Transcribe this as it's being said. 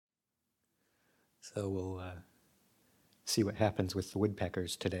So we'll see what happens with the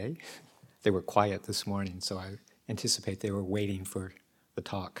woodpeckers today. They were quiet this morning, so I anticipate they were waiting for the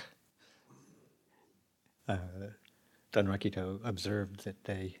talk. Danrakito observed that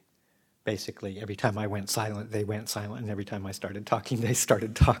they basically, every time I went silent, they went silent, and every time I started talking, they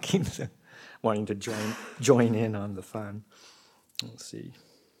started talking, so wanting to join in on the fun. Let's see.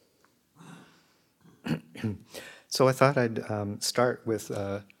 So I thought I'd start with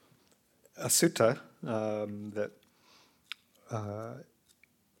a sutta that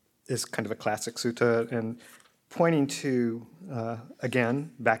is kind of a classic sutta, and pointing to,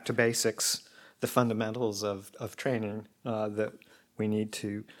 again, back to basics, the fundamentals of training that we need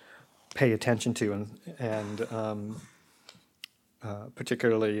to pay attention to, and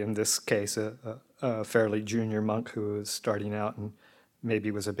particularly in this case, a fairly junior monk who was starting out and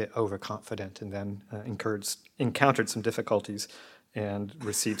maybe was a bit overconfident, and then encountered some difficulties and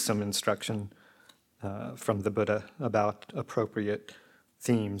received some instruction from the Buddha about appropriate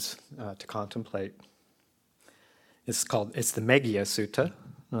themes to contemplate. It's the Meghiya Sutta.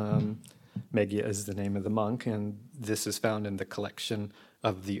 Meghiya is the name of the monk, and this is found in the collection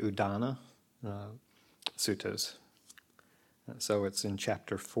of the Udana suttas. So it's in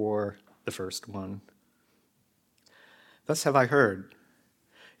chapter 4, the first one. Thus have I heard.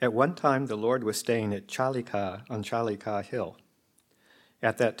 At one time the Lord was staying at Chalika on Chalika Hill.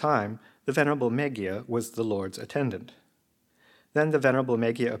 At that time, the Venerable Meghiya was the Lord's attendant. Then the Venerable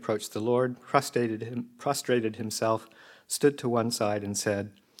Meghiya approached the Lord, prostrated himself, stood to one side, and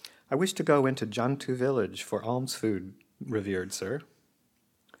said, I wish to go into Jantu village for alms food, revered sir.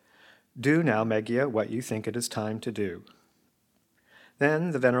 Do now, Meghiya, what you think it is time to do.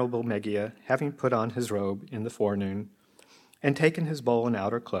 Then the Venerable Meghiya, having put on his robe in the forenoon, and taken his bowl and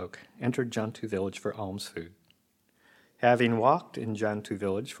outer cloak, entered Jantu village for alms food. Having walked in Jantu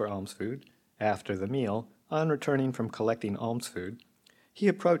village for alms food, after the meal, on returning from collecting alms food, he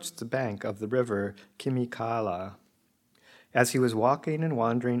approached the bank of the river Kimikala. As he was walking and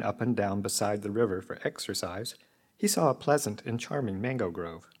wandering up and down beside the river for exercise, he saw a pleasant and charming mango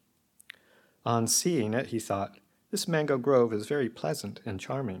grove. On seeing it, he thought, this mango grove is very pleasant and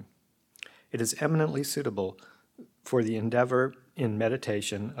charming. It is eminently suitable for the endeavor in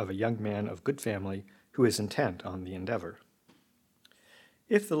meditation of a young man of good family who is intent on the endeavor.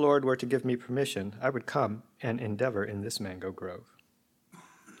 If the Lord were to give me permission, I would come and endeavor in this mango grove.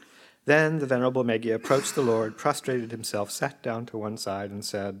 Then the Venerable Meghiya approached the Lord, prostrated himself, sat down to one side, and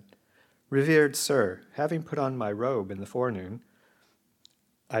said, Revered sir, having put on my robe in the forenoon,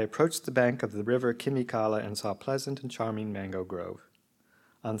 I approached the bank of the river Kimikala and saw a pleasant and charming mango grove.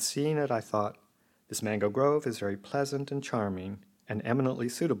 On seeing it, I thought, this mango grove is very pleasant and charming, and eminently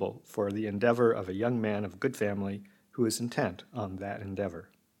suitable for the endeavor of a young man of good family who is intent on that endeavor.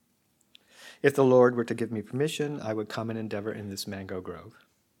 If the Lord were to give me permission, I would come and endeavor in this mango grove.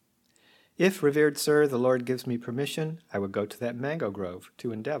 If, revered sir, the Lord gives me permission, I would go to that mango grove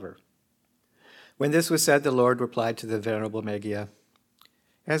to endeavor. When this was said, the Lord replied to the Venerable Meghiya,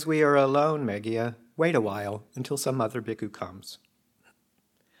 As we are alone, Meghiya, wait a while until some other bhikkhu comes.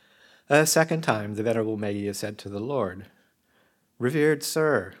 A second time, the Venerable Meghiya said to the Lord, Revered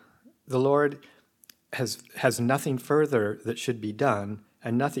sir, the Lord has nothing further that should be done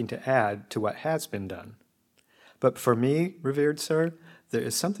and nothing to add to what has been done. But for me, revered sir, there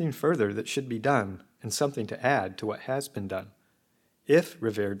is something further that should be done and something to add to what has been done. If,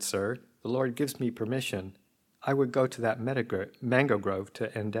 revered sir, the Lord gives me permission, I would go to that mango grove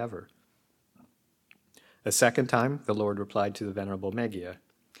to endeavor. A second time, the Lord replied to the Venerable Meghiya,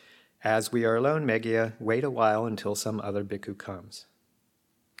 As we are alone, Meghiya, wait a while until some other bhikkhu comes.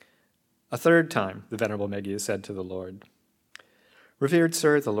 A third time, the Venerable Meghiya said to the Lord, Revered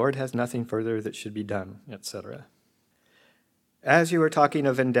sir, the Lord has nothing further that should be done, etc. As you are talking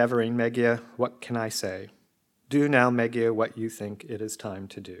of endeavoring, Meghiya, what can I say? Do now, Meghiya, what you think it is time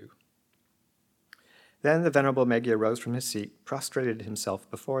to do. Then the Venerable Meghiya rose from his seat, prostrated himself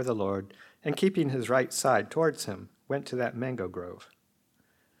before the Lord, and keeping his right side towards him, went to that mango grove.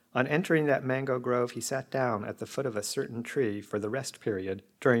 On entering that mango grove, he sat down at the foot of a certain tree for the rest period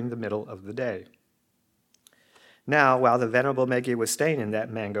during the middle of the day. Now, while the Venerable Meghiya was staying in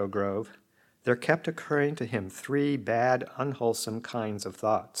that mango grove, there kept occurring to him 3 bad, unwholesome kinds of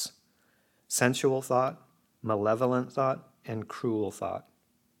thoughts: sensual thought, malevolent thought, and cruel thought.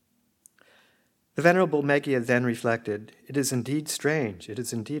 The Venerable Meghiya then reflected, It is indeed strange, it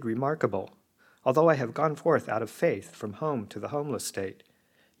is indeed remarkable. Although I have gone forth out of faith from home to the homeless state,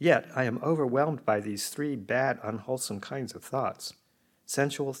 yet I am overwhelmed by these 3 bad, unwholesome kinds of thoughts: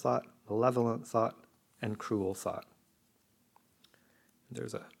 sensual thought, malevolent thought, and cruel thought.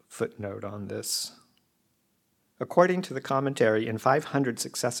 There's a footnote on this. According to the commentary, in 500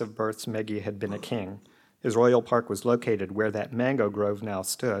 successive births, Meghiya had been a king. His royal park was located where that mango grove now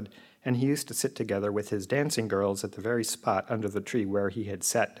stood, and he used to sit together with his dancing girls at the very spot under the tree where he had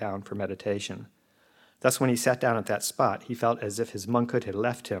sat down for meditation. Thus, when he sat down at that spot, he felt as if his monkhood had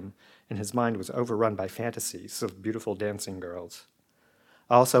left him, and his mind was overrun by fantasies of beautiful dancing girls.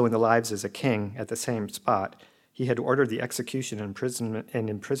 Also, in the lives as a king, at the same spot, he had ordered the execution and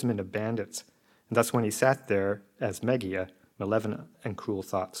imprisonment of bandits, and thus when he sat there as Meghiya, malevolent and cruel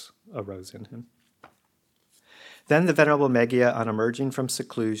thoughts arose in him. Then the Venerable Meghiya, on emerging from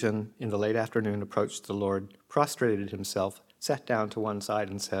seclusion in the late afternoon, approached the Lord, prostrated himself, sat down to one side,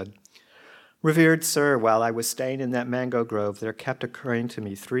 and said, "Revered sir, while I was staying in that mango grove, there kept occurring to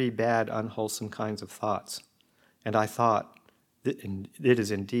me 3 bad, unwholesome kinds of thoughts. And I thought, it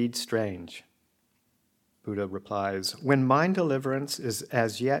is indeed strange." Buddha replies, "When mind deliverance is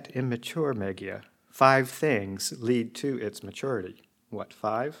as yet immature, Meghiya, 5 things lead to its maturity." What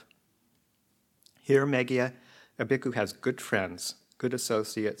 5? Here, Meghiya, a bhikkhu has good friends, good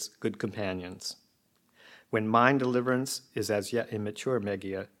associates, good companions. When mind deliverance is as yet immature,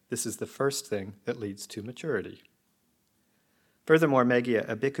 Meghiya, this is the first thing that leads to maturity. Furthermore, Meghiya,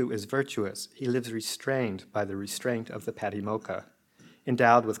 a bhikkhu is virtuous. He lives restrained by the restraint of the patimokkha,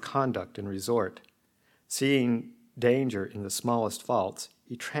 endowed with conduct and resort. Seeing danger in the smallest faults,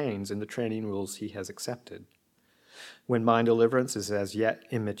 he trains in the training rules he has accepted. When mind deliverance is as yet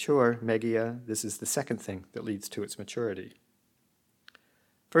immature, Meghiya, this is the second thing that leads to its maturity.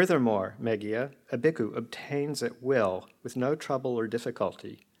 Furthermore, Meghiya, a bhikkhu obtains at will, with no trouble or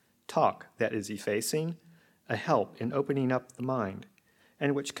difficulty, talk that is effacing, a help in opening up the mind,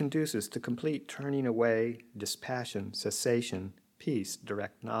 and which conduces to complete turning away, dispassion, cessation, peace,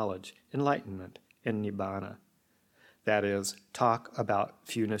 direct knowledge, enlightenment, and nibbana. That is, talk about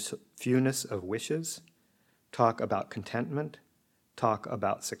fewness of wishes, talk about contentment, talk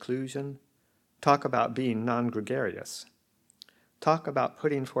about seclusion, talk about being non-gregarious, talk about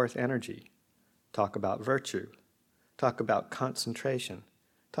putting forth energy, talk about virtue, talk about concentration,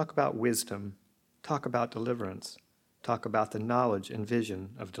 talk about wisdom, talk about deliverance, talk about the knowledge and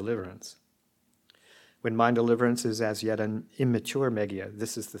vision of deliverance. When mind deliverance is as yet an immature, Meghiya,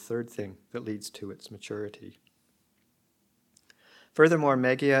 this is the third thing that leads to its maturity. Furthermore,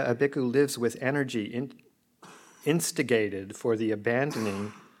 Meghiya, a bhikkhu lives with energy instigated for the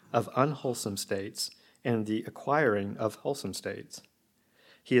abandoning of unwholesome states and the acquiring of wholesome states.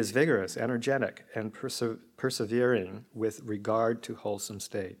 He is vigorous, energetic, and persevering with regard to wholesome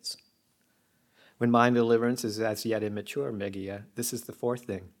states. When mind deliverance is as yet immature, Meghiya, this is the fourth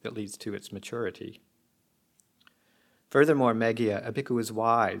thing that leads to its maturity. Furthermore, Meghiya, a bhikkhu is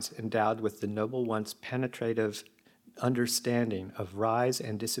wise, endowed with the Noble One's penetrative understanding of rise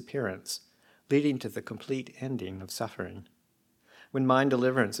and disappearance, leading to the complete ending of suffering. When mind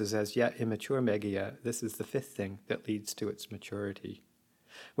deliverance is as yet immature, Meghiya, this is the fifth thing that leads to its maturity.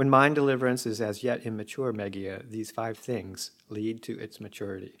 When mind deliverance is as yet immature, Meghiya, these 5 things lead to its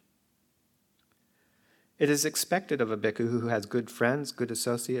maturity. It is expected of a bhikkhu who has good friends, good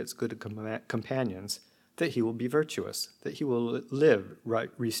associates, good companions, that he will be virtuous, that he will live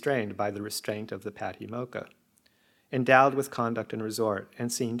restrained by the restraint of the patimokkha, endowed with conduct and resort,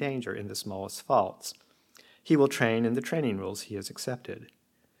 and seeing danger in the smallest faults. He will train in the training rules he has accepted.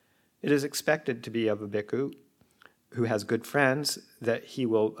 It is expected to be of a bhikkhu who has good friends that he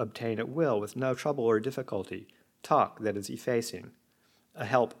will obtain at will with no trouble or difficulty, talk that is effacing, a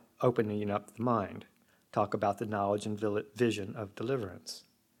help opening up the mind, talk about the knowledge and vision of deliverance.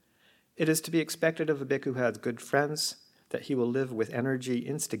 It is to be expected of a bhikkhu who has good friends that he will live with energy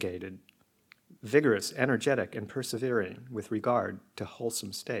instigated, vigorous, energetic, and persevering with regard to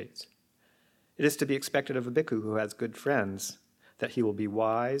wholesome states. It is to be expected of a bhikkhu who has good friends that he will be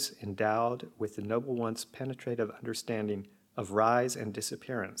wise, endowed with the Noble One's penetrative understanding of rise and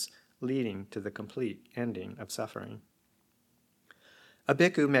disappearance, leading to the complete ending of suffering. A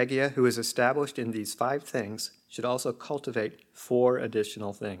bhikkhu, Meghiya, who is established in these 5 things should also cultivate 4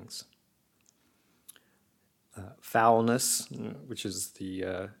 additional things. Foulness, which is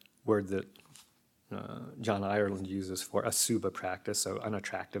the word that John Ireland uses for asubha practice, so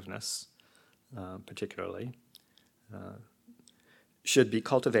unattractiveness particularly, should be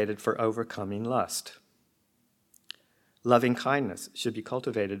cultivated for overcoming lust. Loving kindness should be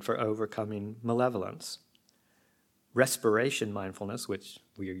cultivated for overcoming malevolence. Respiration mindfulness, which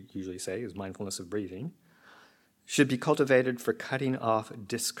we usually say is mindfulness of breathing, should be cultivated for cutting off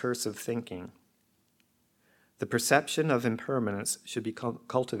discursive thinking. The perception of impermanence should be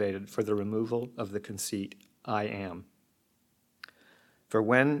cultivated for the removal of the conceit, I am. For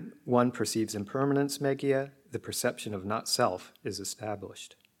when one perceives impermanence, Meghiya, the perception of not-self is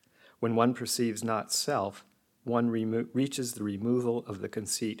established. When one perceives not-self, one reaches the removal of the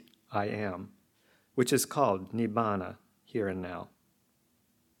conceit, I am, which is called nibbana, here and now.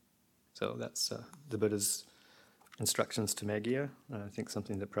 So that's the Buddha's instructions to Meghiya. I think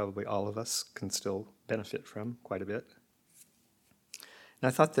something that probably all of us can still benefit from quite a bit. And I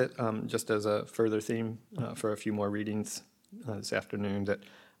thought that just as a further theme for a few more readings this afternoon, that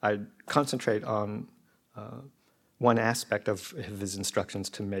I'd concentrate on one aspect of his instructions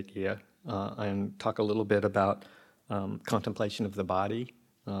to Meghiya and talk a little bit about contemplation of the body.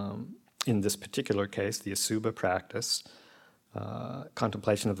 In this particular case, the Asubha practice,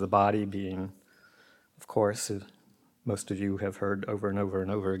 contemplation of the body being, of course, most of you have heard over and over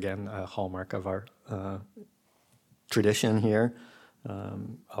and over again, a hallmark of our tradition here,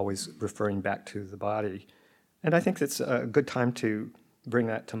 always referring back to the body. And I think it's a good time to bring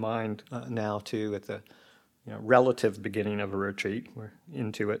that to mind now, too, at the relative beginning of a retreat. We're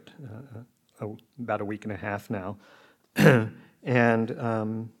into it about a week and a half now.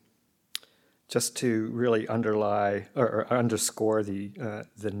 And just to really underlie or underscore the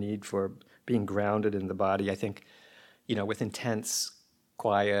need for being grounded in the body, I think, with intense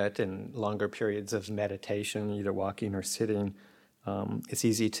quiet and longer periods of meditation, either walking or sitting, it's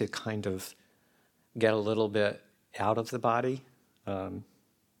easy to kind of get a little bit out of the body.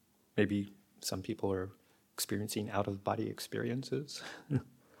 Maybe some people are experiencing out-of-body experiences.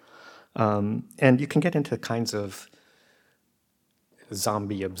 And you can get into kinds of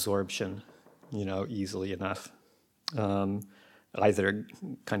zombie absorption, easily enough. Either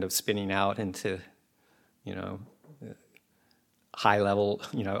kind of spinning out into, high level,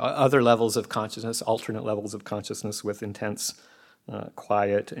 other levels of consciousness, alternate levels of consciousness with intense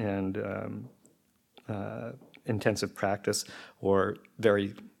quiet and intensive practice, or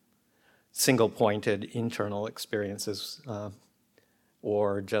very single-pointed internal experiences,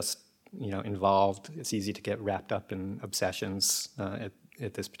 or just, involved. It's easy to get wrapped up in obsessions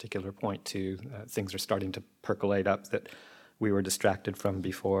at this particular point, too. Things are starting to percolate up that we were distracted from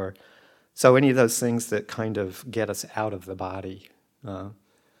before. So any of those things that kind of get us out of the body,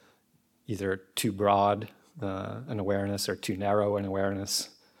 either too broad an awareness or too narrow an awareness,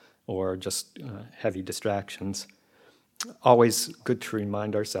 or just heavy distractions, always good to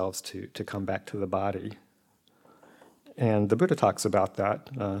remind ourselves to come back to the body. And the Buddha talks about that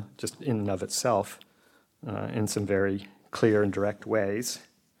just in and of itself in some very clear and direct ways.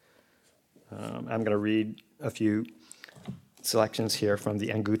 I'm going to read a few selections here from the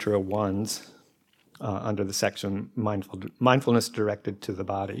Anguttara Ones under the section Mindfulness Directed to the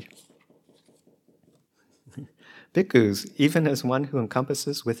Body. Bhikkhus, even as one who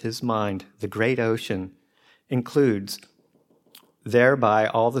encompasses with his mind the great ocean, includes thereby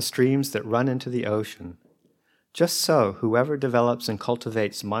all the streams that run into the ocean, just so whoever develops and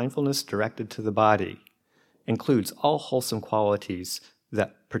cultivates mindfulness directed to the body includes all wholesome qualities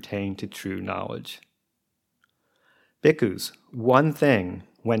that pertain to true knowledge. Bhikkhus, one thing,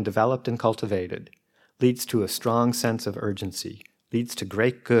 when developed and cultivated, leads to a strong sense of urgency, leads to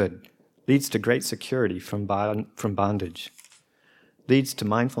great good, leads to great security from bondage, leads to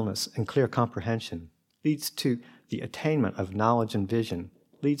mindfulness and clear comprehension, leads to the attainment of knowledge and vision,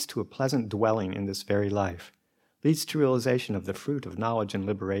 leads to a pleasant dwelling in this very life, leads to realization of the fruit of knowledge and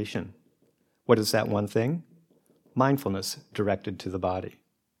liberation. What is that one thing? Mindfulness directed to the body.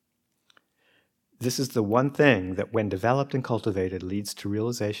 This is the one thing that, when developed and cultivated, leads to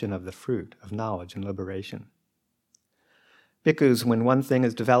realization of the fruit of knowledge and liberation. Bhikkhus, when one thing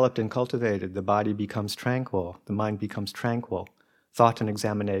is developed and cultivated, the body becomes tranquil, the mind becomes tranquil, thought and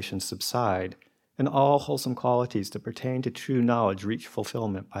examination subside, and all wholesome qualities that pertain to true knowledge reach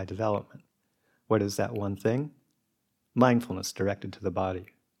fulfillment by development. What is that one thing? Mindfulness directed to the body.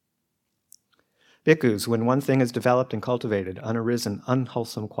 Bhikkhus, when one thing is developed and cultivated, unarisen,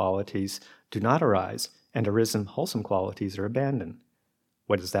 unwholesome qualities do not arise, and arisen, wholesome qualities are abandoned.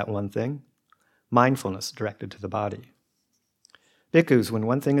 What is that one thing? Mindfulness directed to the body. Bhikkhus, when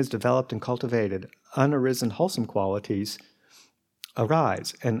one thing is developed and cultivated, unarisen, wholesome qualities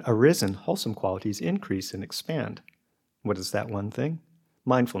arise, and arisen, wholesome qualities increase and expand. What is that one thing?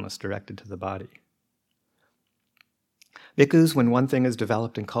 Mindfulness directed to the body. Bhikkhus, when one thing is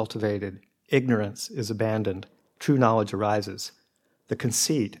developed and cultivated, ignorance is abandoned, true knowledge arises. The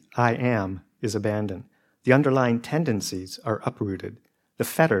conceit, I am, is abandoned. The underlying tendencies are uprooted. The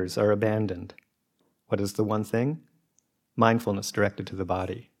fetters are abandoned. What is the one thing? Mindfulness directed to the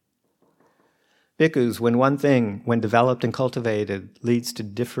body. Bhikkhus, when one thing, when developed and cultivated, leads to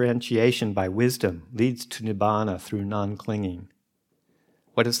differentiation by wisdom, leads to nibbana through non-clinging.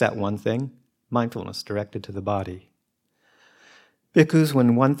 What is that one thing? Mindfulness directed to the body. Bhikkhus,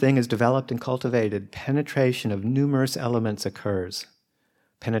 when one thing is developed and cultivated, penetration of numerous elements occurs.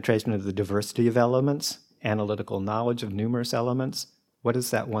 Penetration of the diversity of elements, analytical knowledge of numerous elements. What is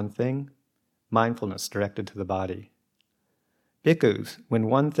that one thing? Mindfulness directed to the body. Bhikkhus, when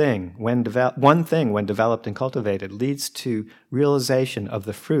one thing when developed and cultivated leads to realization of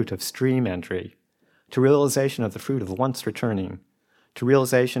the fruit of stream entry, to realization of the fruit of once returning, to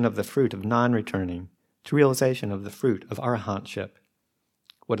realization of the fruit of non-returning, to realization of the fruit of arahantship.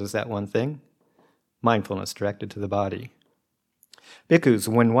 What is that one thing? Mindfulness directed to the body. Bhikkhus,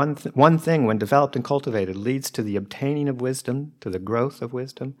 when one thing, when developed and cultivated, leads to the obtaining of wisdom, to the growth of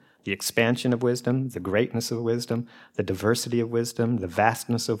wisdom, the expansion of wisdom, the greatness of wisdom, the diversity of wisdom, the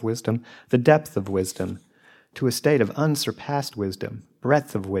vastness of wisdom, the depth of wisdom, to a state of unsurpassed wisdom,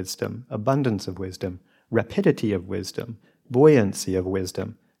 breadth of wisdom, abundance of wisdom, rapidity of wisdom, buoyancy of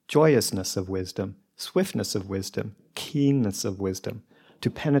wisdom, joyousness of wisdom, swiftness of wisdom, keenness of wisdom, to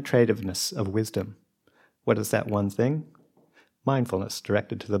penetrativeness of wisdom. What is that one thing? Mindfulness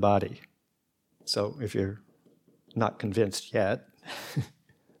directed to the body. So if you're not convinced yet,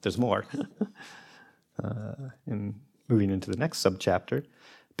 there's more. In moving into the next subchapter,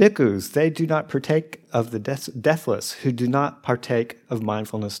 bhikkhus, they do not partake of the deathless who do not partake of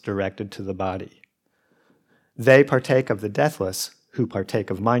mindfulness directed to the body. They partake of the deathless who partake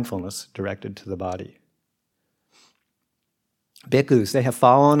of mindfulness directed to the body. Bhikkhus, they have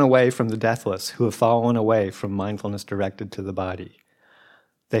fallen away from the deathless who have fallen away from mindfulness directed to the body.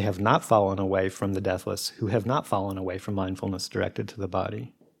 They have not fallen away from the deathless who have not fallen away from mindfulness directed to the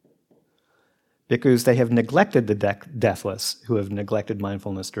body. Bhikkhus, they have neglected the deathless who have neglected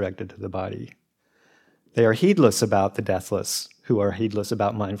mindfulness directed to the body. They are heedless about the deathless who are heedless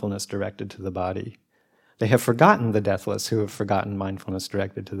about mindfulness directed to the body. They have forgotten the deathless who have forgotten mindfulness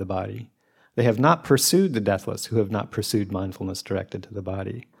directed to the body. They have not pursued the deathless who have not pursued mindfulness directed to the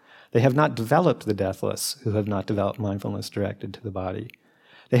body. They have not developed the deathless who have not developed mindfulness directed to the body.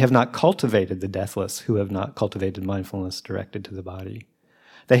 They have not cultivated the deathless who have not cultivated mindfulness directed to the body.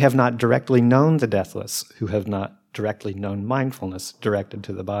 They have not directly known the deathless who have not directly known mindfulness directed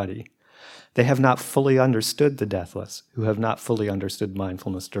to the body. They have not fully understood the deathless who have not fully understood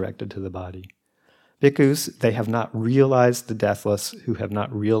mindfulness directed to the body. Bhikkhus, they have not realized the deathless who have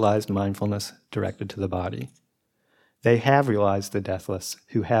not realized mindfulness directed to the body. They have realized the deathless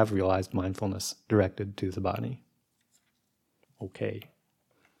who have realized mindfulness directed to the body. Okay.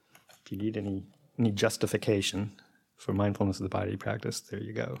 If you need any justification for mindfulness of the body practice, there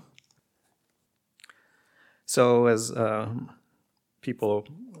you go. So as people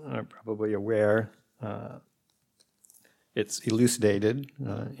are probably aware, it's elucidated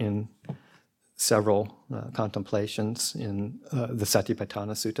in several contemplations in the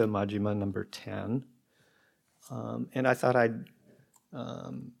Satipatthana Sutta, Majjhima number 10. And I thought I'd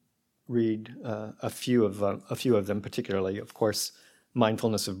read a few of them particularly. Of course,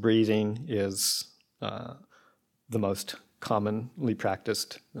 mindfulness of breathing is the most commonly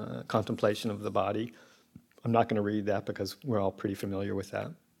practiced contemplation of the body. I'm not going to read that because we're all pretty familiar with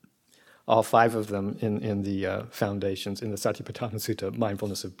that. All five of them in the foundations, in the Satipatthana Sutta: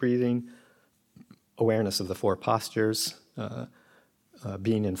 mindfulness of breathing, awareness of the four postures,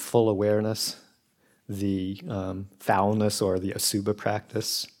 being in full awareness, the foulness or the asubha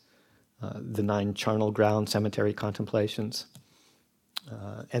practice, the 9 charnel ground cemetery contemplations,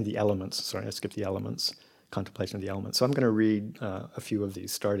 and the elements. Sorry, I skipped the elements, contemplation of the elements. So I'm going to read a few of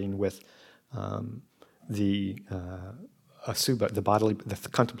these, starting with the asubha, the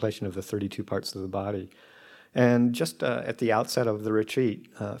contemplation of the 32 parts of the body. And just at the outset of the retreat,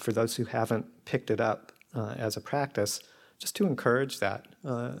 for those who haven't picked it up as a practice, just to encourage that.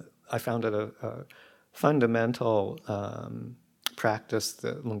 I found it a fundamental practice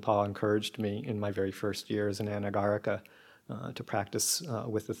that Luang Por encouraged me in my very first year as an anagarika to practice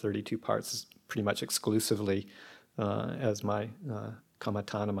with the 32 parts pretty much exclusively as my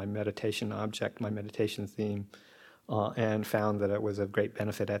kammatthana, my meditation object, my meditation theme, and found that it was of great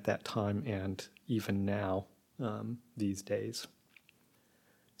benefit at that time and even now. These days.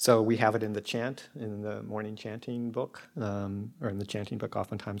 So we have it in the chant, in the morning chanting book, or in the chanting book.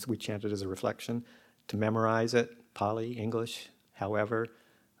 Oftentimes we chant it as a reflection. To memorize it, Pali, English, however,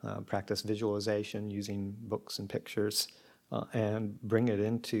 practice visualization using books and pictures, and bring it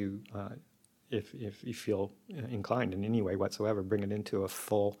into, if you feel inclined in any way whatsoever, bring it into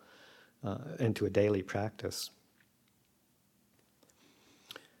into a daily practice.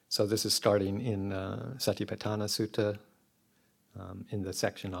 So this is starting in Satipatthana Sutta, in the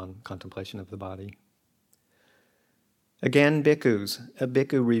section on contemplation of the body. Again, bhikkhus, a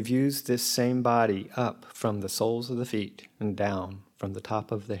bhikkhu reviews this same body up from the soles of the feet and down from the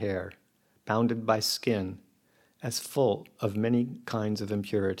top of the hair, bounded by skin, as full of many kinds of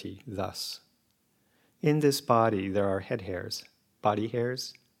impurity, thus. In this body there are head hairs, body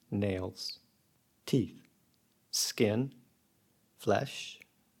hairs, nails, teeth, skin, flesh,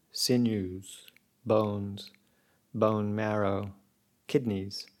 sinews, bones, bone marrow,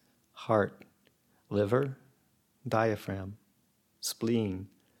 kidneys, heart, liver, diaphragm, spleen,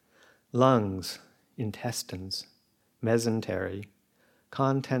 lungs, intestines, mesentery,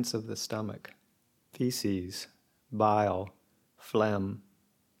 contents of the stomach, feces, bile, phlegm,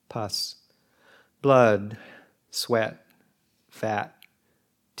 pus, blood, sweat, fat,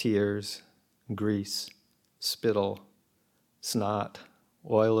 tears, grease, spittle, snot,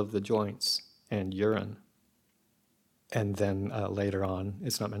 oil of the joints, and urine. And then later on,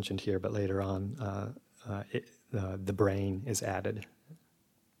 it's not mentioned here, but later on, the brain is added.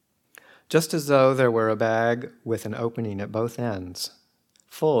 Just as though there were a bag with an opening at both ends,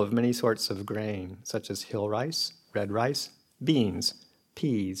 full of many sorts of grain, such as hill rice, red rice, beans,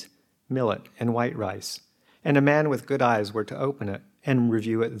 peas, millet, and white rice, and a man with good eyes were to open it and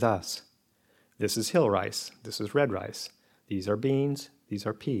review it thus. This is hill rice, this is red rice, these are beans, these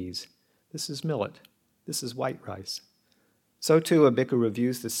are peas, this is millet, this is white rice. So too a bhikkhu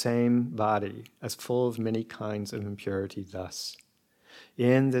reviews the same body as full of many kinds of impurity thus.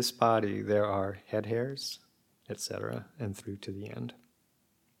 In this body there are head hairs, etc., and through to the end.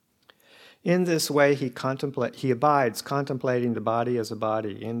 In this way he abides contemplating the body as a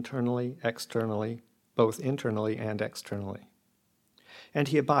body, internally, externally, both internally and externally. And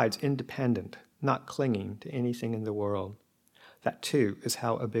he abides independent, not clinging to anything in the world. That too is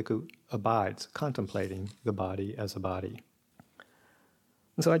how a bhikkhu abides contemplating the body as a body.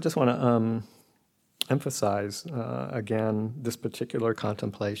 And so I just want to emphasize again this particular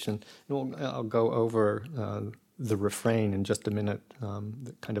contemplation. I'll go over the refrain in just a minute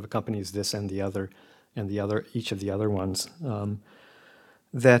that kind of accompanies this and the other, each of the other ones.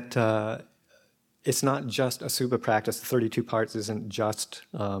 That it's not just a subha practice. The 32 parts isn't just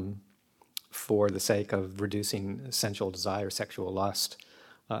for the sake of reducing sensual desire, sexual lust.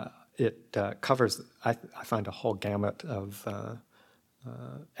 It covers, I find, a whole gamut of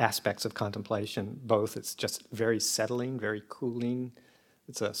aspects of contemplation. Both, it's just very settling, very cooling.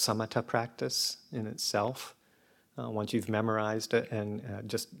 It's a samatha practice in itself. Once you've memorized it and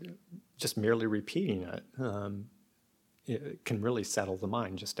just merely repeating it, it can really settle the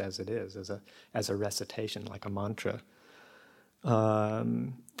mind just as it is, as a recitation, like a mantra.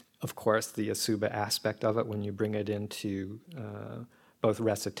 Of course, the asubha aspect of it, when you bring it into both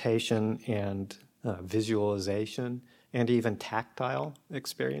recitation and visualization, and even tactile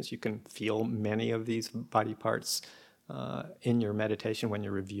experience. You can feel many of these body parts in your meditation when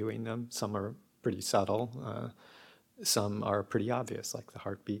you're reviewing them. Some are pretty subtle. Some are pretty obvious, like the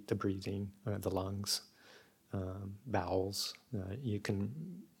heartbeat, the breathing, the lungs, bowels. You can,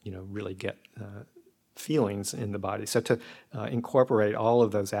 really get feelings in the body. So to incorporate all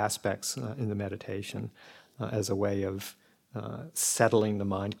of those aspects in the meditation as a way of settling the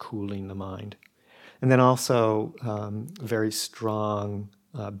mind, cooling the mind. And then also very strong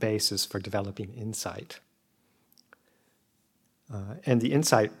basis for developing insight. And the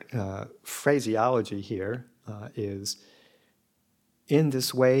insight phraseology here is, in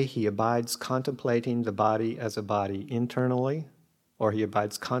this way he abides contemplating the body as a body internally, or he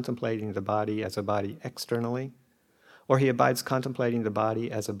abides contemplating the body as a body externally, or he abides contemplating the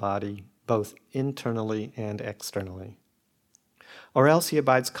body as a body both internally and externally. Or else he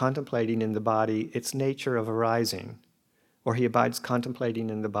abides contemplating in the body its nature of arising, or he abides contemplating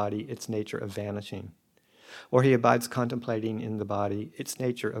in the body its nature of vanishing, or he abides contemplating in the body its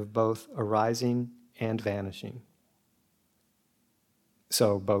nature of both arising and vanishing.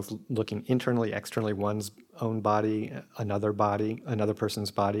 So both looking internally, externally, one's own body, another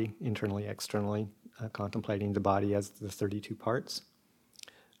person's body, internally, externally, contemplating the body as the 32 parts.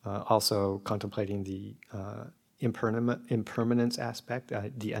 Also contemplating the impermanence aspect,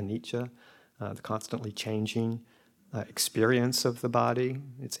 the anicca, the constantly changing experience of the body,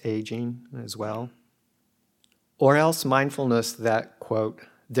 its aging as well. Or else mindfulness that, quote,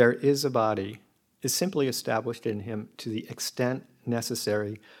 there is a body, is simply established in him to the extent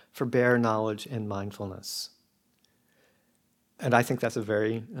necessary for bare knowledge and mindfulness. And I think that's a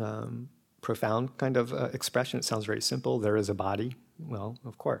very profound kind of expression. It sounds very simple. There is a body. Well,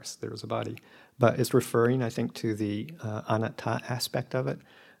 of course, there is a body. But it's referring, I think, to the anatta aspect of it,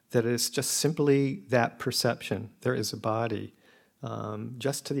 that it's just simply that perception. There is a body.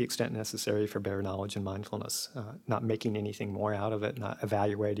 just to the extent necessary for bare knowledge and mindfulness, not making anything more out of it, not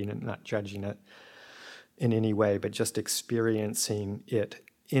evaluating it, not judging it in any way, but just experiencing it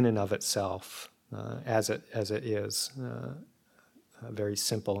in and of itself as it is, very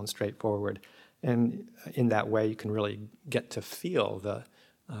simple and straightforward. And in that way, you can really get to feel the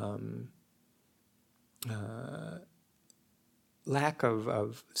lack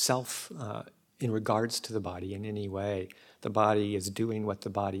of self in regards to the body in any way. The body is doing what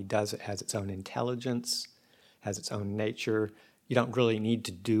the body does. It has its own intelligence, has its own nature. You don't really need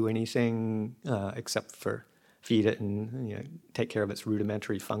to do anything except for feed it and take care of its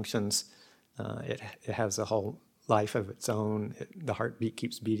rudimentary functions. It has a whole life of its own. The heartbeat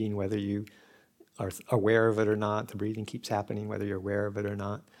keeps beating whether you are aware of it or not. The breathing keeps happening whether you're aware of it or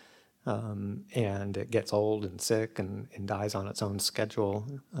not. And it gets old and sick and dies on its own schedule.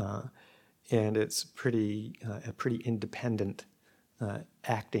 And it's a pretty independent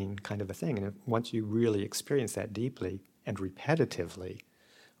acting kind of a thing. And once you really experience that deeply and repetitively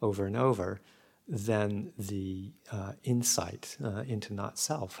over and over, then the insight into not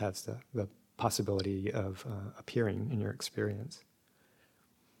self has the possibility of appearing in your experience.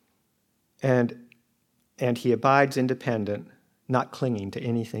 And he abides independent, not clinging to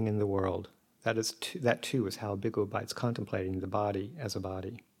anything in the world. That too is how a bhikkhu abides contemplating the body as a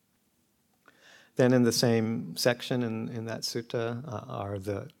body. Then in the same section in that sutta are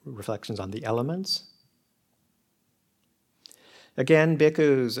the reflections on the elements. Again, a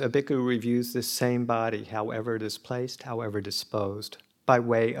bhikkhu reviews this same body, however it is placed, however disposed, by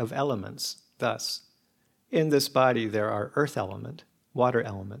way of elements. Thus, in this body there are earth element, water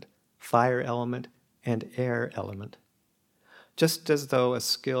element, fire element, and air element. Just as though a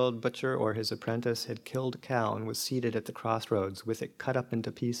skilled butcher or his apprentice had killed a cow and was seated at the crossroads with it cut up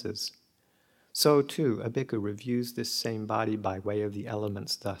into pieces, so too a bhikkhu reviews this same body by way of the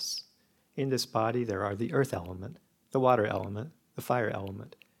elements thus. In this body there are the earth element, the water element, the fire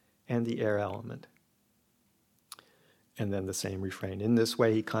element, and the air element. And then the same refrain. In this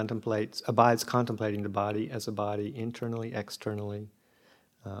way he abides contemplating the body as a body, internally, externally,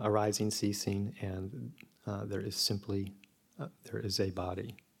 arising, ceasing, and there is a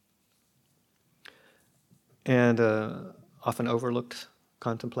body. And often overlooked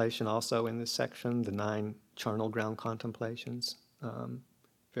contemplation also in this section, the 9 charnel ground contemplations,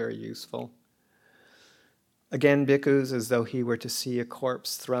 very useful. Again, bhikkhus, as though he were to see a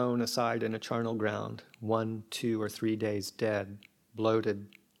corpse thrown aside in a charnel ground, 1, 2, or 3 days dead, bloated,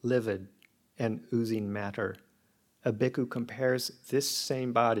 livid, and oozing matter. A bhikkhu compares this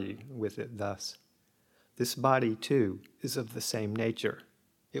same body with it thus. This body, too, is of the same nature.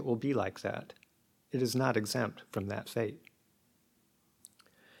 It will be like that. It is not exempt from that fate.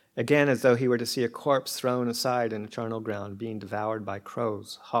 Again, as though he were to see a corpse thrown aside in a charnel ground, being devoured by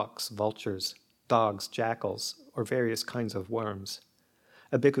crows, hawks, vultures, dogs, jackals, or various kinds of worms.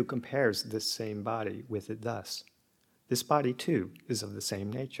 A bhikkhu compares this same body with it thus. This body, too, is of the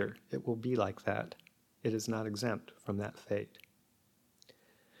same nature. It will be like that. It is not exempt from that fate.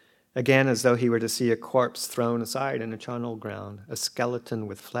 Again, as though he were to see a corpse thrown aside in a charnel ground, a skeleton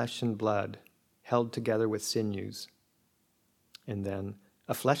with flesh and blood, held together with sinews. And then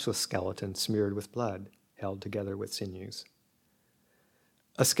a fleshless skeleton smeared with blood, held together with sinews.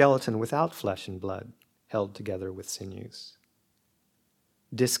 A skeleton without flesh and blood, held together with sinews.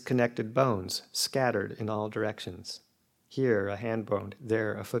 Disconnected bones, scattered in all directions. Here a hand bone,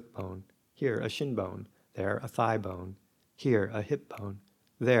 there a foot bone. Here a shin bone, there a thigh bone. Here a hip bone,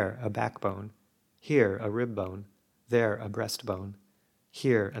 there a backbone. Here a rib bone, there a breastbone.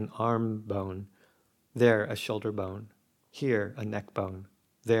 Here an arm bone, there a shoulder bone. Here a neck bone,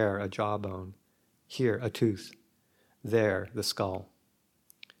 there a jaw bone. Here a tooth, there the skull.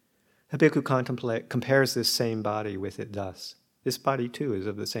 A bhikkhu compares this same body with it thus. This body too is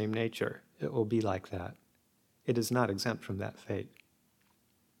of the same nature. It will be like that. It is not exempt from that fate.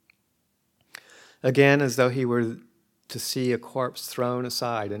 Again, as though he were to see a corpse thrown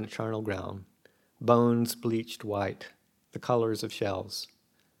aside in a charnel ground, bones bleached white, the colors of shells,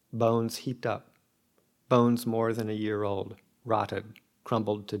 bones heaped up, bones more than a year old, rotted,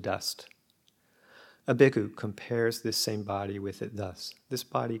 crumbled to dust. A bhikkhu compares this same body with it thus. This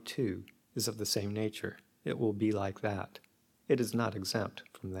body, too, is of the same nature. It will be like that. It is not exempt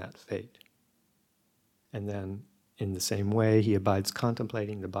from that fate. And then, in the same way, he abides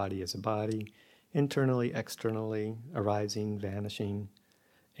contemplating the body as a body, internally, externally, arising, vanishing,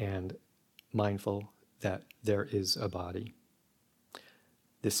 and mindful that there is a body.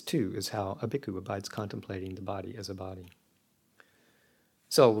 This, too, is how a bhikkhu abides contemplating the body as a body.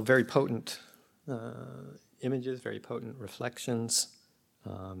 So, very potent images, very potent reflections,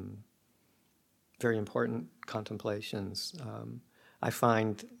 very important contemplations. I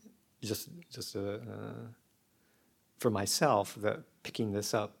find for myself that picking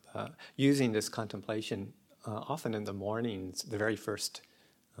this up, using this contemplation often in the mornings, the very first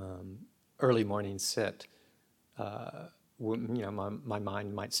early morning sit, my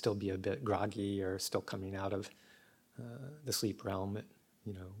mind might still be a bit groggy or still coming out of the sleep realm,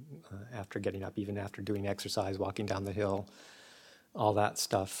 after getting up, even after doing exercise, walking down the hill, all that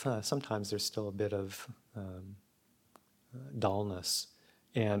stuff. Sometimes there's still a bit of dullness.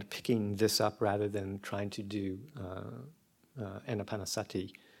 And picking this up rather than trying to do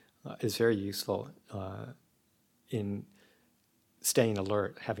anapanasati is very useful in staying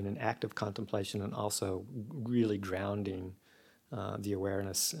alert, having an active contemplation, and also really grounding the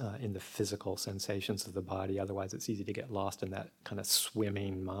awareness in the physical sensations of the body. Otherwise, it's easy to get lost in that kind of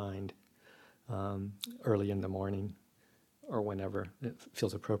swimming mind early in the morning or whenever it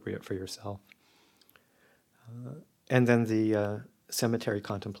feels appropriate for yourself. And then the cemetery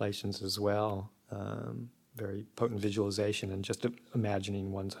contemplations as well, very potent visualization and just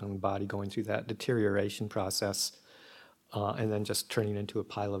imagining one's own body going through that deterioration process and then just turning into a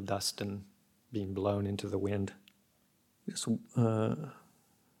pile of dust and being blown into the wind. I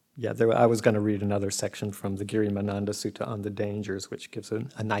was going to read another section from the Girimananda Sutta on the dangers, which gives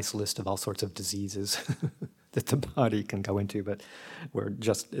a nice list of all sorts of diseases that the body can go into, but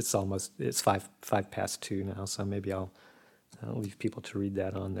it's 2:05 now, so maybe I'll leave people to read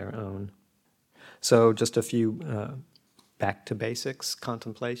that on their own. So just a few back to basics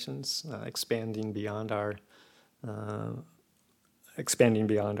contemplations, expanding beyond our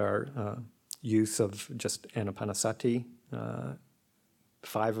use of just anapanasati.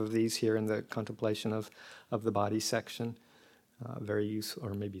 5 of these here in the contemplation of the body section, very useful,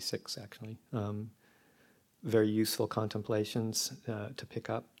 or maybe 6 actually. Very useful contemplations to pick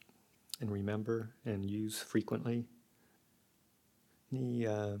up and remember and use frequently. Any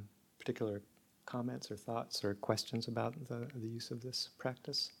particular comments or thoughts or questions about the use of this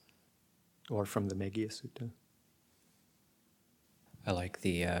practice? Or from the Meghiya Sutta? I like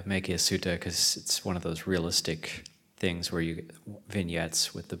the Meghiya Sutta because it's one of those realistic things where you get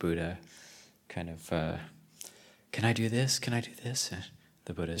vignettes with the Buddha, kind of, can I do this? Can I do this? And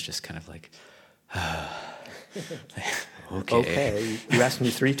the Buddha is just kind of like, okay. Okay, you asked me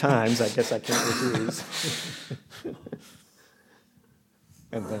 3 times, I guess I can't refuse.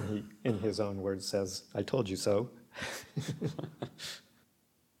 And then he, in his own words, says, I told you so.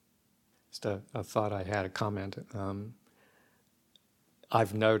 Just a thought I had, a comment.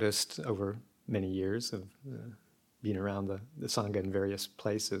 I've noticed over many years of being around the Sangha in various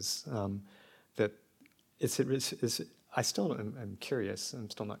places that I still am curious. I'm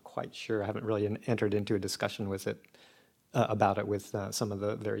still not quite sure. I haven't really entered into a discussion with it about it with some of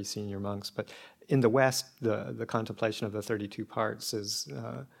the very senior monks. But in the West, the contemplation of the 32 parts is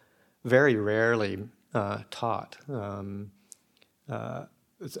very rarely taught.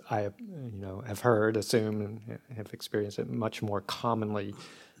 I have heard, assumed, and have experienced it much more commonly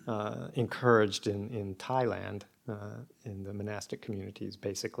encouraged in Thailand, in the monastic communities,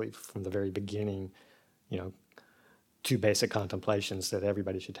 basically from the very beginning. 2 basic contemplations that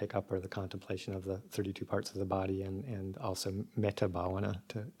everybody should take up are the contemplation of the 32 parts of the body and also metta bhavana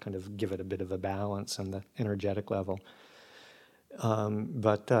to kind of give it a bit of a balance on the energetic level.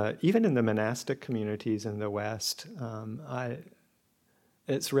 But even in the monastic communities in the West,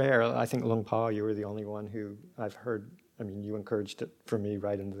 it's rare. I think Luang Pa, you were the only one who I've heard. I mean, you encouraged it for me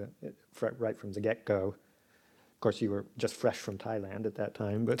right from the get-go. Of course, you were just fresh from Thailand at that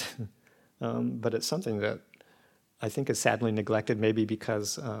time, but it's something that I think is sadly neglected, maybe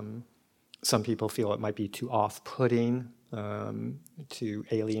because some people feel it might be too off-putting, too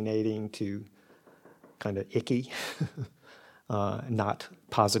alienating, too kind of icky, not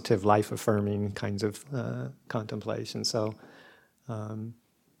positive, life-affirming kinds of contemplation. So, and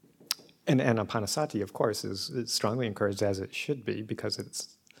anapanasati, of course, is strongly encouraged, as it should be, because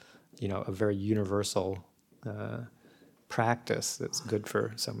it's a very universal practice that's good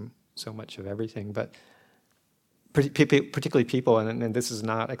for so much of everything. But particularly people, and this is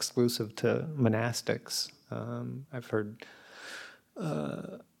not exclusive to monastics. I've heard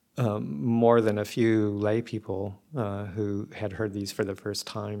more than a few lay people who had heard these for the first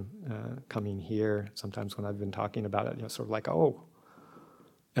time coming here. Sometimes when I've been talking about it, sort of like, oh,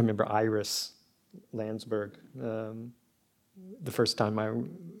 I remember Iris Landsberg. The first time I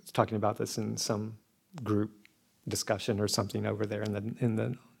was talking about this in some group discussion or something over there in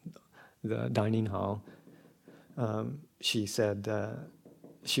the dining hall. She said,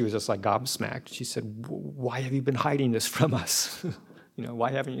 she was just like gobsmacked. She said, "Why have you been hiding this from us?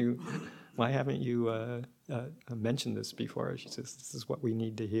 Why haven't you mentioned this before?" She says, "This is what we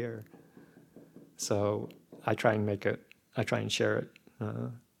need to hear." So I try and share it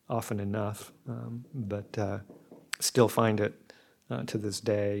often enough, but still find it to this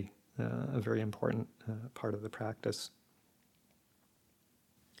day a very important part of the practice.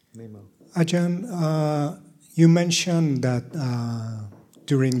 Memo. Ajahn, you mentioned that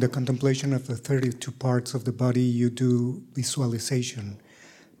during the contemplation of the 32 parts of the body, you do visualization.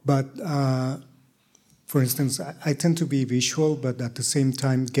 But, for instance, I tend to be visual, but at the same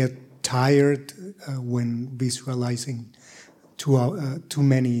time get tired when visualizing too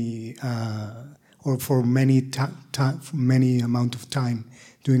many or for many amount of time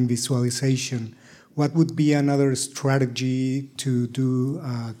doing visualization. What would be another strategy to do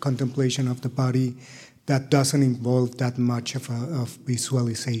contemplation of the body that doesn't involve that much of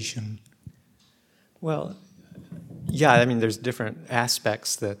visualization? Well, yeah, I mean, there's different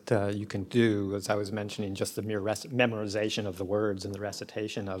aspects that you can do. As I was mentioning, just the mere memorization of the words and the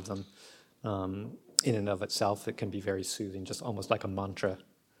recitation of them, in and of itself, it can be very soothing, just almost like a mantra.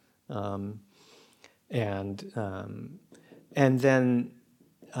 And then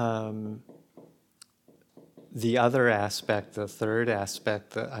the other aspect, the third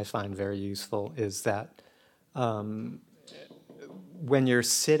aspect that I find very useful is that when you're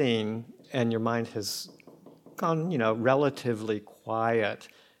sitting and your mind has gone, relatively quiet,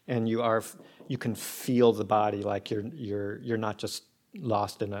 and you can feel the body, like you're not just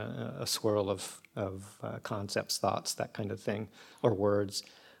lost in a swirl of concepts, thoughts, that kind of thing, or words,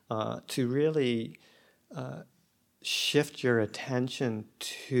 to really shift your attention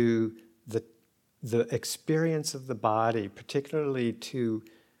to the experience of the body, particularly to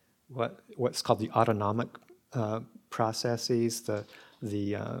what's called the autonomic processes,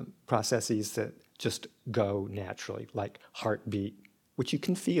 the processes that just go naturally, like heartbeat, which you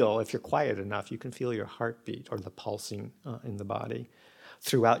can feel if you're quiet enough. You can feel your heartbeat or the pulsing in the body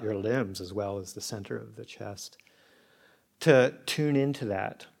throughout your limbs as well as the center of the chest. To tune into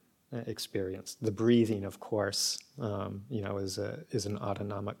that experience, the breathing, of course, is an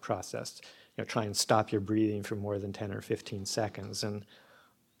autonomic process. Try and stop your breathing for more than 10 or 15 seconds, and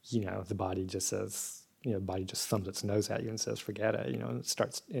the body just says, the body just thumbs its nose at you and says, "Forget it." And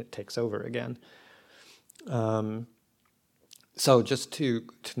it takes over again. So just to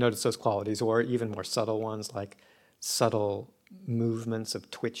notice those qualities, or even more subtle ones, like subtle movements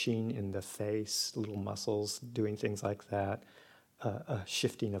of twitching in the face, little muscles doing things like that, a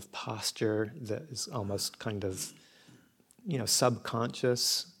shifting of posture that is almost kind of,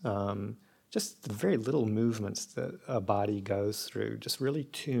 subconscious. Just the very little movements that a body goes through. Just really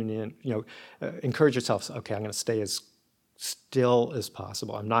tune in. Encourage yourself. Okay, I'm going to stay as still as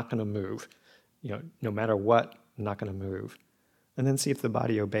possible. I'm not going to move. No matter what, I'm not going to move. And then see if the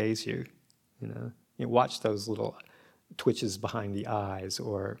body obeys you. Watch those little twitches behind the eyes,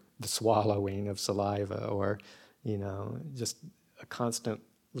 or the swallowing of saliva, or just a constant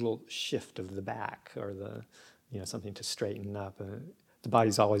little shift of the back, or something to straighten up. The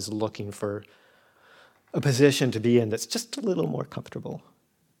body's always looking for a position to be in that's just a little more comfortable,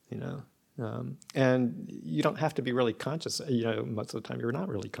 and you don't have to be really conscious. Most of the time you're not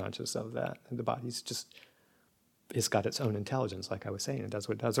really conscious of that. And the body's it's got its own intelligence, like I was saying. It does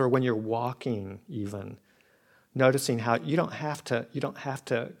what it does. Or when you're walking, even noticing how you don't have to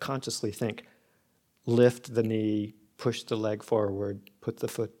consciously think, lift the knee, push the leg forward, put the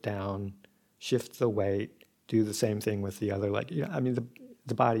foot down, shift the weight. Do the same thing with the other leg.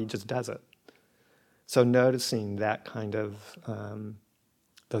 The body just does it. So noticing that kind of,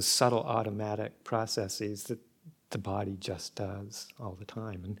 those subtle automatic processes that the body just does all the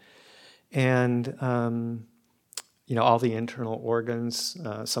time. And all the internal organs,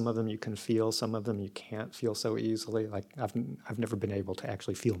 some of them you can feel, some of them you can't feel so easily. Like I've never been able to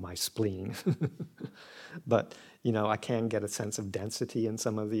actually feel my spleen. But I can get a sense of density in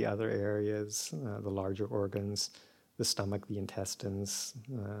some of the other areas, the larger organs, the stomach, the intestines,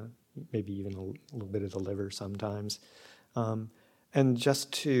 maybe even a little bit of the liver sometimes. And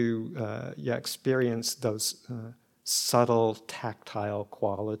just to experience those subtle tactile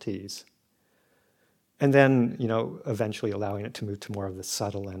qualities. And then, eventually allowing it to move to more of the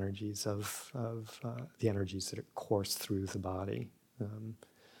subtle energies of the energies that course through the body.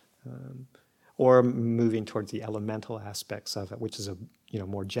 Or moving towards the elemental aspects of it, which is a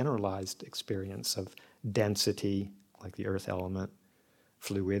more generalized experience of density, like the earth element,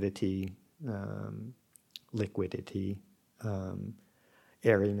 fluidity, liquidity,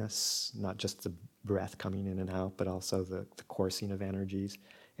 airiness, not just breath coming in and out, but also the coursing of energies,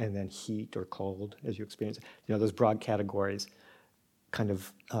 and then heat or cold as you experience it. Those broad categories kind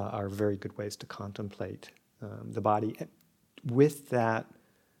of are very good ways to contemplate the body. With that,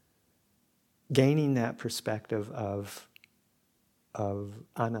 gaining that perspective of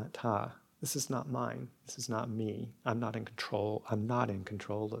anatta. This is not mine. This is not me. I'm not in control. I'm not in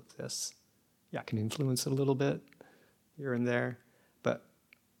control of this. Yeah, I can influence it a little bit here and there, but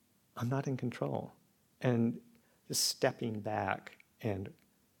I'm not in control. And just stepping back and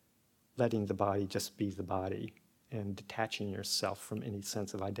letting the body just be the body and detaching yourself from any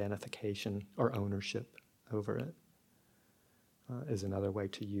sense of identification or ownership over it is another way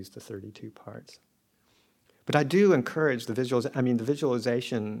to use the 32 parts. But I do encourage the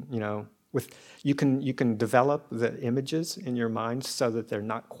visualization, you can develop the images in your mind so that they're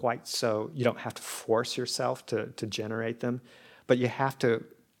not quite so, you don't have to force yourself to generate them, but you have to,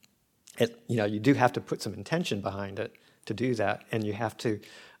 you do have to put some intention behind it to do that, and you have to,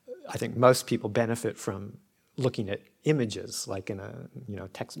 I think most people benefit from looking at images, like in a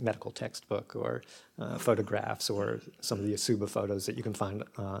medical textbook or photographs or some of the Asuba photos that you can find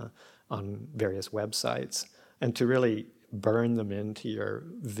on various websites, and to really burn them into your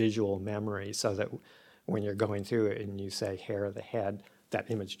visual memory so that when you're going through it and you say hair of the head, that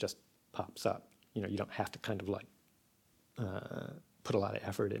image just pops up. You don't have to kind of like put a lot of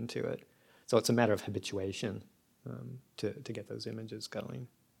effort into it. So it's a matter of habituation to get those images going.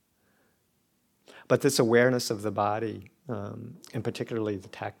 But this awareness of the body, and particularly the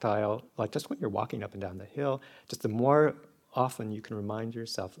tactile, like just when you're walking up and down the hill, just the more often you can remind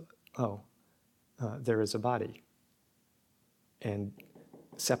yourself, there is a body, and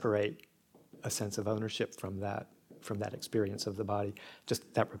separate a sense of ownership from that experience of the body.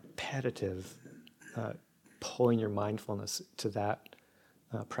 Just that repetitive pulling your mindfulness to that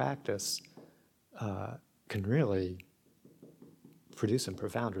practice can really produce some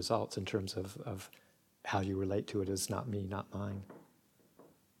profound results in terms of how you relate to it as not me, not mine.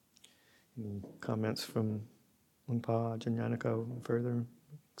 Any comments from Lungpa, Ajahn Yanako, further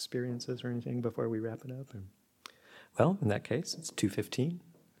experiences or anything before we wrap it up? Well, in that case, it's 2:15.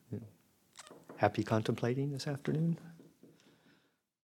 Happy contemplating this afternoon.